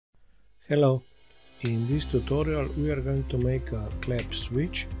Hello, in this tutorial we are going to make a clap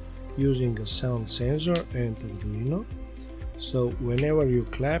switch using a sound sensor and Arduino. So whenever you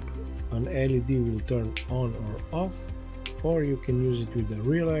clap, an LED will turn on or off, or you can use it with a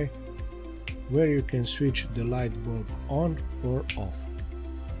relay where you can switch the light bulb on or off.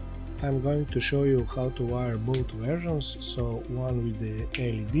 I'm going to show you how to wire both versions, so one with the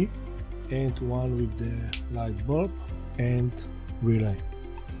LED and one with the light bulb and relay.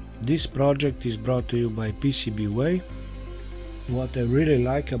 This project is brought to you by PCBWay. What I really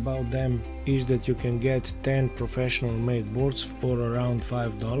like about them is that you can get 10 professional made boards for around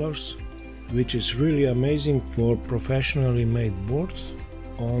 $5, which is really amazing for professionally made boards.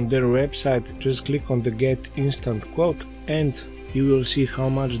 On their website, just click on the Get Instant Quote and you will see how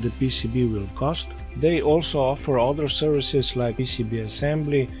much the PCB will cost. They also offer other services like PCB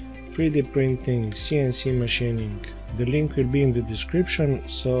assembly, 3D printing, CNC machining. The link will be in the description,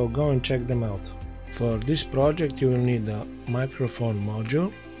 so go and check them out. For this project you will need a microphone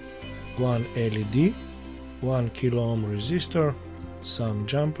module, one LED, 1 kilo-ohm resistor, some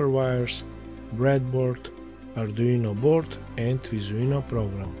jumper wires, breadboard, Arduino board and Visuino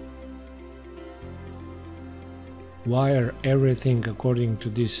program. Wire everything according to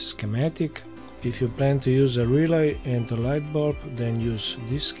this schematic. If you plan to use a relay and a light bulb, then use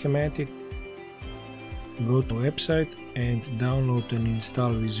this schematic. Go to website and download and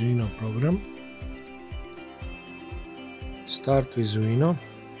install Visuino program. Start Visuino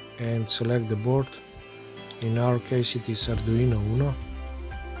and select the board. In our case it is Arduino Uno.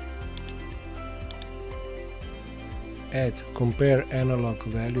 Add compare analog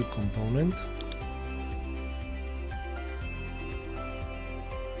value component.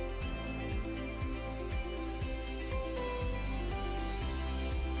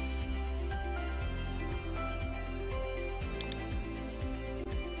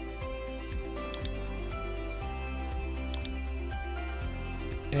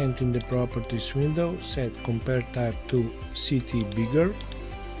 And in the properties window, set compare type to CT bigger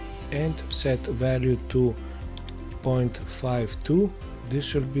and set value to 0.52.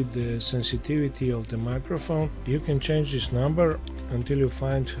 This will be the sensitivity of the microphone. You can change this number until you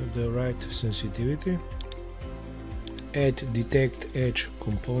find the right sensitivity. Add detect edge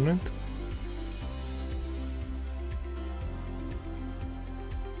component.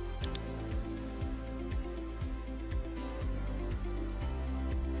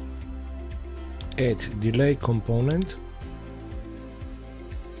 Add delay component.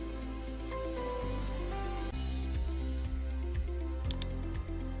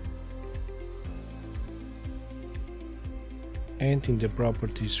 And in the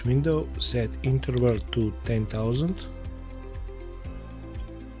properties window, set interval to 10,000.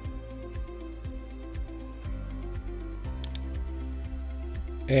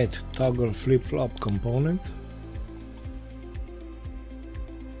 Add toggle flip-flop component.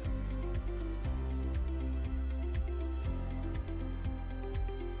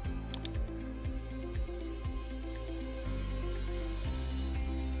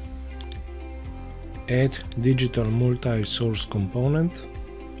 Add digital multi-source component.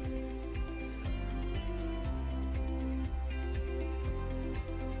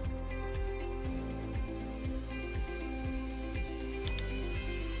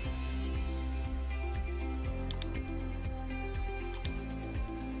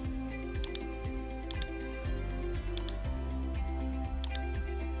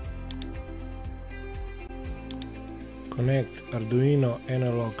 Connect Arduino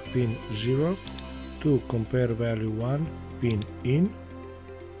analog pin 0 to compare value 1 pin in.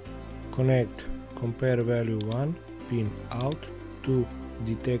 Connect compare value 1 pin out to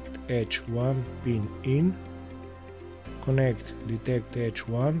detect edge 1 pin in. Connect detect edge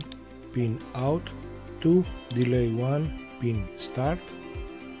 1 pin out to delay 1 pin start.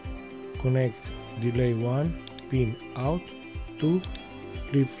 Connect delay 1 pin out to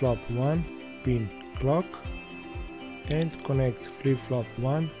flip-flop 1 pin clock and connect flip-flop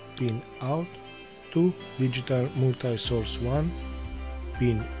 1 pin out to digital multi-source 1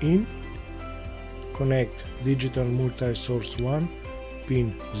 pin in. Connect digital multi-source 1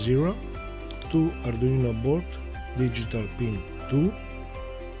 pin 0 to Arduino board digital pin 2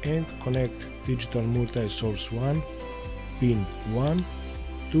 and connect digital multi-source 1 pin 1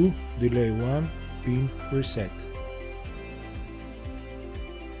 to delay 1 pin reset.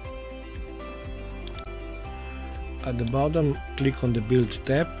 At the bottom, click on the Build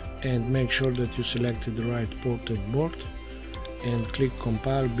tab and make sure that you selected the right port and board and click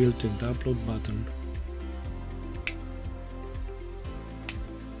Compile, Build and Upload button.